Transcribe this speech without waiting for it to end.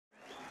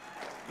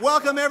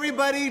Welcome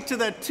everybody to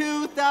the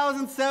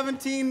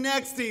 2017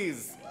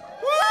 NEXTies.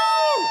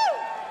 Woo!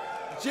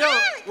 Jill,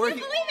 I can't believe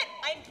it.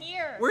 I'm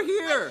here. We're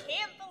here. I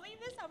can't believe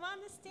this. I'm on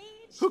the stage.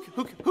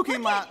 Who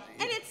came out?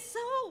 And it's so,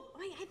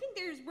 I think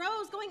there's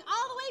rows going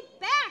all the way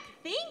back.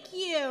 Thank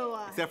you.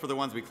 Except for the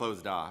ones we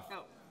closed off.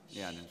 Oh,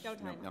 yeah. Don't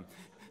tell me.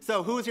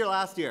 So who was here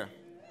last year?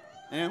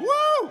 And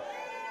woo!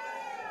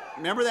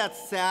 Remember that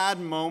sad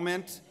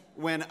moment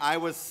when I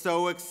was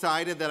so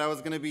excited that I was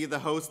going to be the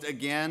host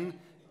again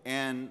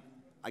and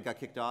I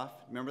got kicked off?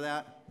 Remember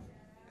that?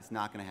 It's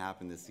not going to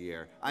happen this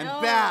year. I'm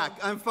back.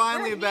 I'm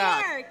finally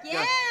back.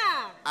 Yeah.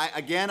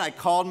 I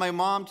called my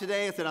mom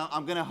today. I said,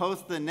 I'm going to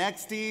host the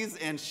NEXTies,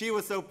 and she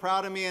was so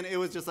proud of me, and it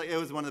was just like, it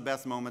was one of the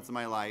best moments of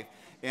my life.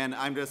 And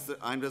I'm just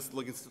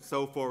looking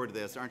so forward to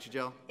this, aren't you,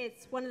 Jill?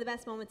 It's one of the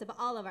best moments of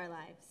all of our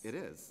lives. It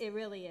is. It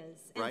really is.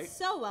 Right? And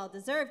so well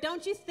deserved,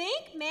 don't you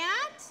think,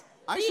 Matt?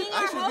 I should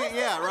be,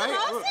 yeah,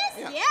 right?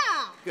 Yeah.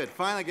 Good.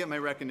 Finally get my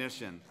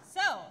recognition.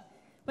 So,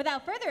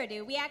 without further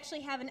ado, we actually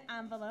have an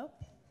envelope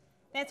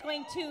that's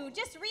going to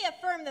just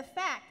reaffirm the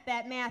fact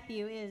that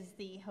Matthew is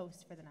the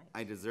host for the night.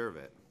 I deserve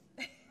it.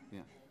 Yeah.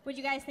 Would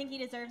you guys think he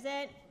deserves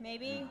it?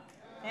 Maybe?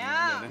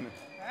 Yeah. No.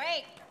 All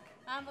right.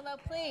 Envelope,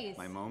 please.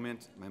 My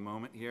moment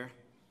here.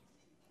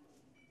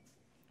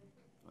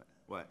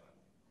 What?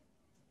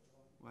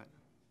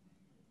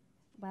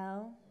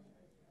 Well,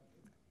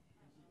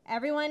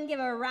 everyone give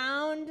a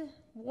round,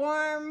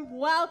 warm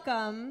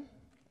welcome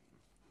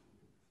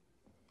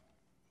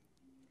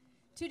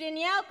to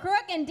Danielle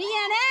Crook and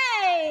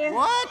DNA.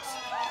 What?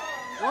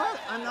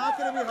 I'm not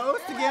going to be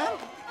host again?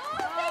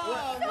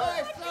 Oh,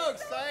 nice. So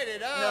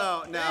excited.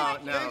 Oh, No.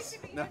 Thanks.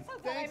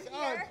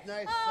 Oh, it's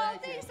nice.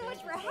 Thanks so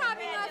much for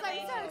having us.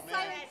 I'm so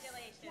excited.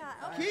 Yeah,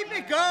 okay. Keep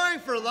it going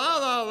for La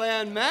La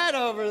Land Matt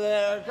over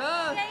there.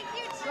 Huh? Thank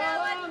you, Jill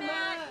and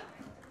Matt.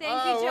 Thank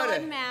Oh, you, what Jill a-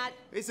 and Matt.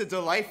 He's a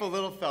delightful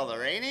little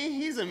fella, ain't he?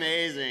 He's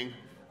amazing.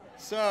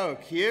 So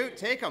cute.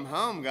 Take him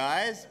home,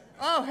 guys.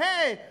 Oh,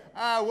 hey.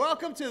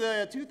 Welcome to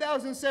the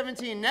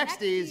 2017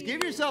 NEXTies.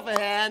 Give yourself a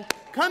hand.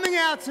 Coming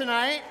out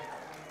tonight.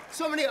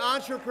 So many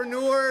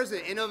entrepreneurs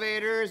and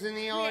innovators in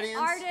the audience.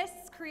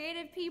 Artists,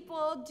 creative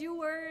people,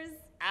 doers.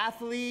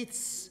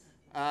 Athletes,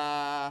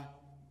 pot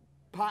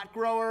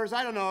growers.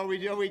 I don't know. Are we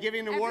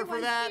giving an award for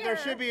Everyone's that? There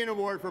here. should be an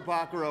award for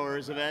pot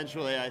growers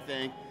eventually, I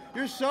think.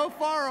 You're so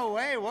far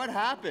away. What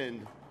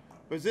happened?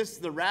 Was this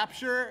the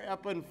rapture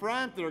up in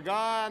front? They're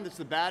gone. It's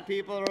the bad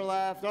people that are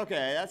left.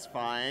 Okay, that's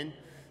fine.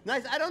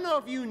 Nice. I don't know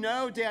if you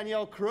know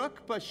Danielle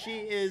Crook, but she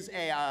is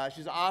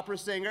she's an opera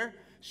singer.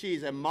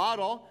 She's a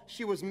model.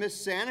 She was Miss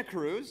Santa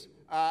Cruz,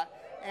 right?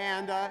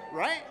 And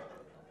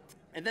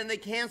then they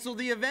canceled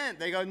the event.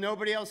 They go,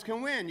 nobody else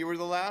can win. You were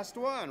the last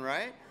one,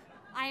 right?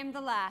 I am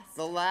the last.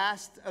 The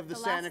last of the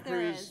Santa last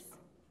there Cruz is.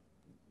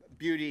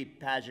 beauty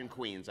pageant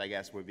queens, I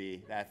guess would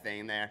be that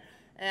thing there.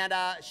 And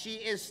she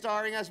is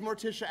starring as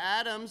Morticia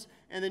Addams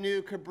in the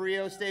new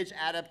Cabrillo stage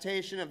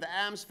adaptation of the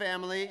Addams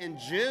Family in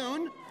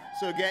June.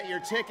 So get your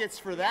tickets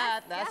for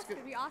that. That's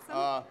gonna be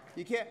awesome.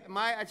 You can't.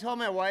 I told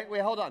my wife.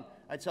 Wait, hold on.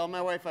 I told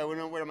my wife I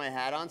wouldn't wear my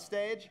hat on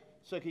stage.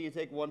 So can you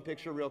take one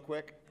picture real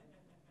quick?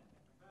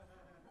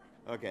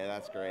 Okay,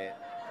 that's great.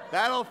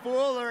 That'll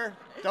fool her.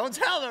 Don't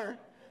tell her.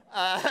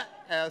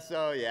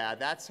 So yeah,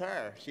 that's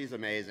her. She's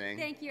amazing.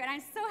 Thank you, and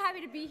I'm so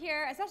happy to be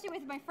here, especially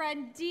with my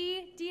friend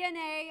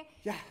DNA.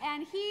 Yeah.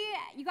 And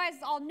you guys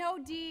all know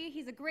D.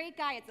 He's a great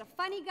guy. It's a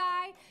funny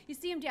guy. You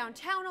see him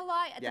downtown a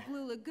lot at the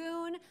Blue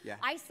Lagoon. Yeah.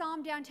 I saw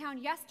him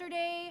downtown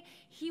yesterday.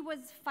 He was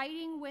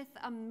fighting with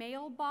a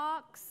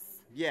mailbox.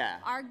 Yeah.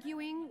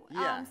 Arguing.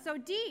 Yeah. So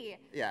D.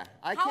 Yeah.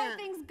 How are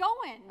things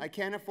going? I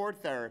can't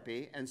afford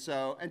therapy, and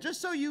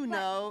just so you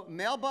know,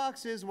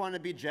 mailboxes want to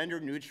be gender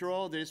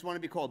neutral. They just want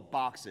to be called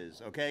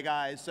boxes, okay,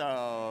 guys?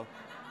 So,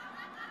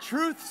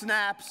 truth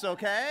snaps,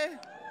 okay?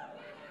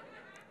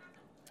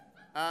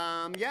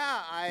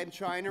 Yeah, I'm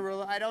trying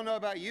to. I don't know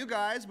about you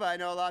guys, but I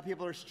know a lot of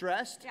people are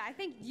stressed. Yeah, I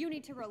think you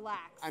need to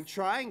relax. I'm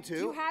trying to. Do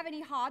you have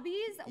any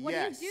hobbies? What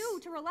Yes. do you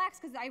do to relax?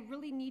 Because I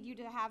really need you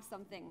to have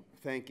something.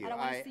 Thank you. I don't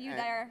want to see you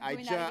there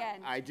doing that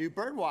again. I do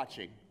bird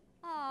watching.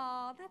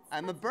 Oh,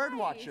 I'm a bird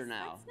watcher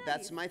now.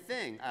 That's my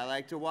thing. I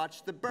like to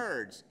watch the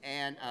birds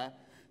and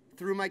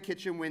through my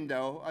kitchen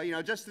window,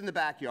 just in the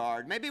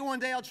backyard. Maybe one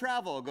day I'll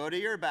travel, go to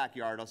your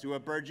backyard. I'll see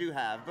what birds you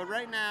have. But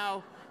right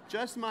now,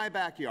 just my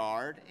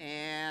backyard.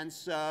 And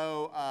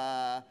so,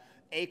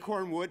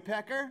 acorn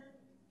woodpecker.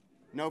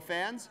 No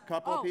fans?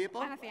 Couple of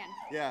people? I'm a fan.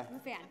 Yeah. I'm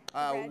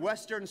a fan.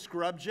 Western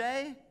scrub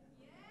jay.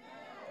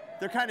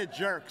 They're kind of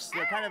jerks.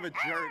 They're kind of a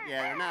jerk.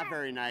 Yeah, they're not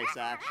very nice,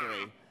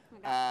 actually.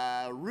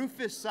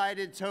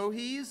 Rufous-sided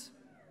towhees.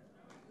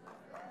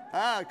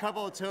 A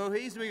couple of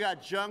towhees. We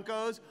got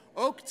juncos.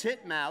 Oak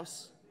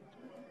titmouse.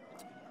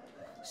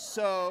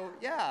 So,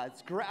 yeah,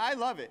 it's great. I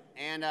love it.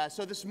 And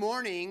so this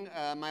morning,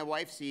 my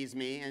wife sees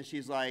me, and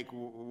she's like,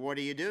 what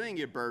are you doing,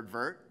 you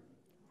birdvert?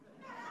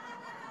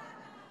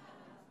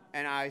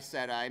 And I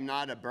said, I'm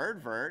not a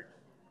birdvert.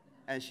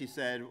 And she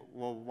said,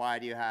 well, why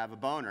do you have a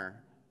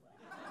boner?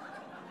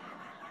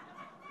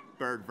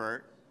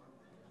 Birdvert.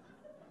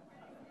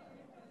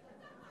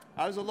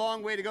 I was a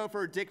long way to go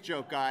for a dick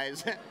joke,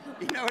 guys.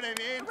 You know what I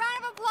mean? A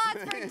round of applause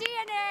for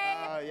DNA.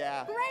 Oh,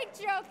 yeah. Great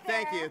joke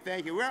there.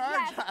 Thank you.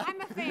 Yes,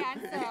 I'm a fan,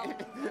 so I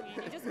mean,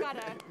 you just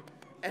gotta.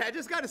 And I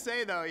just got to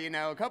say, though, you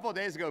know, a couple of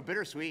days ago,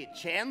 bittersweet,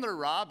 Chandler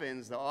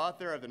Robbins, the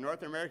author of the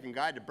North American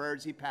Guide to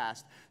Birds, he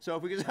passed. So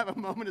if we could just have a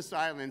moment of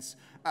silence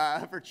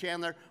for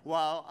Chandler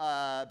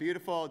while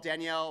beautiful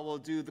Danielle will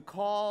do the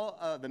call,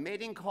 the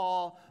mating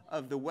call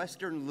of the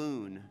Western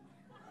loon.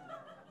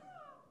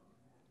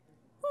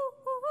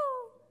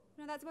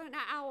 No, that's an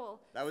owl.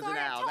 That was Sorry,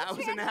 an owl. I That told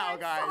was an Chandler, owl,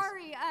 guys.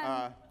 Sorry.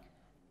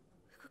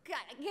 God,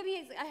 give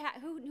me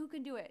who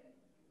can do it?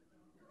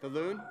 The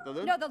loon? The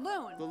loon? No, the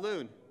loon. The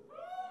loon.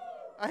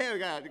 Oh, here we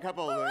got a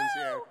couple of loons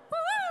here.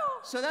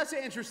 So that's an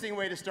interesting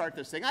way to start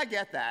this thing. I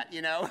get that,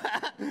 you know.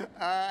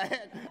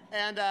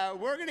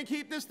 We're going to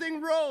keep this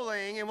thing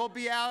rolling, and we'll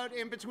be out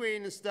in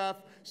between and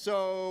stuff.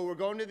 So we're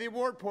going to the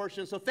award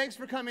portion. So thanks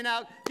for coming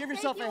out. Give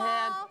yourself a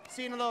hand.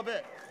 See you in a little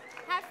bit.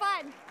 Have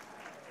fun.